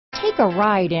Take a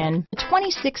ride in the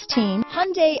 2016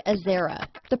 Hyundai Azera.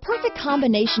 The perfect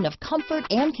combination of comfort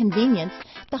and convenience,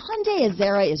 the Hyundai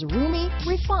Azera is roomy,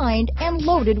 refined, and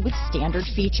loaded with standard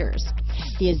features.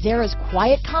 The Azera's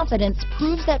quiet confidence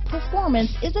proves that performance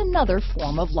is another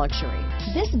form of luxury.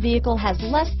 This vehicle has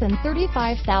less than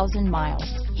 35,000 miles.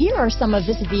 Here are some of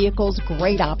this vehicle's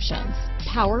great options: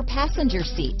 power passenger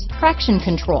seat, traction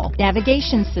control,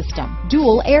 navigation system,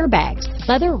 dual airbags,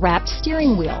 leather-wrapped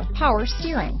steering wheel, power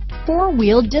steering,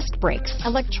 four-wheel disc brakes,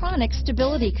 electronic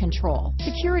stability control,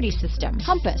 security system,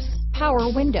 compass,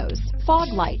 power windows, fog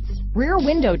lights, rear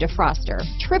window defroster,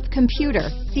 trip computer,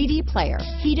 CD player,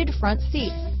 heated front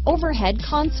seats, overhead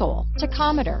console,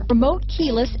 tachometer, remote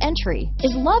keyless entry.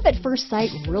 Is love at first sight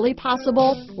really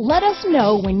possible? Let us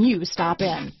know when you stop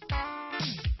in.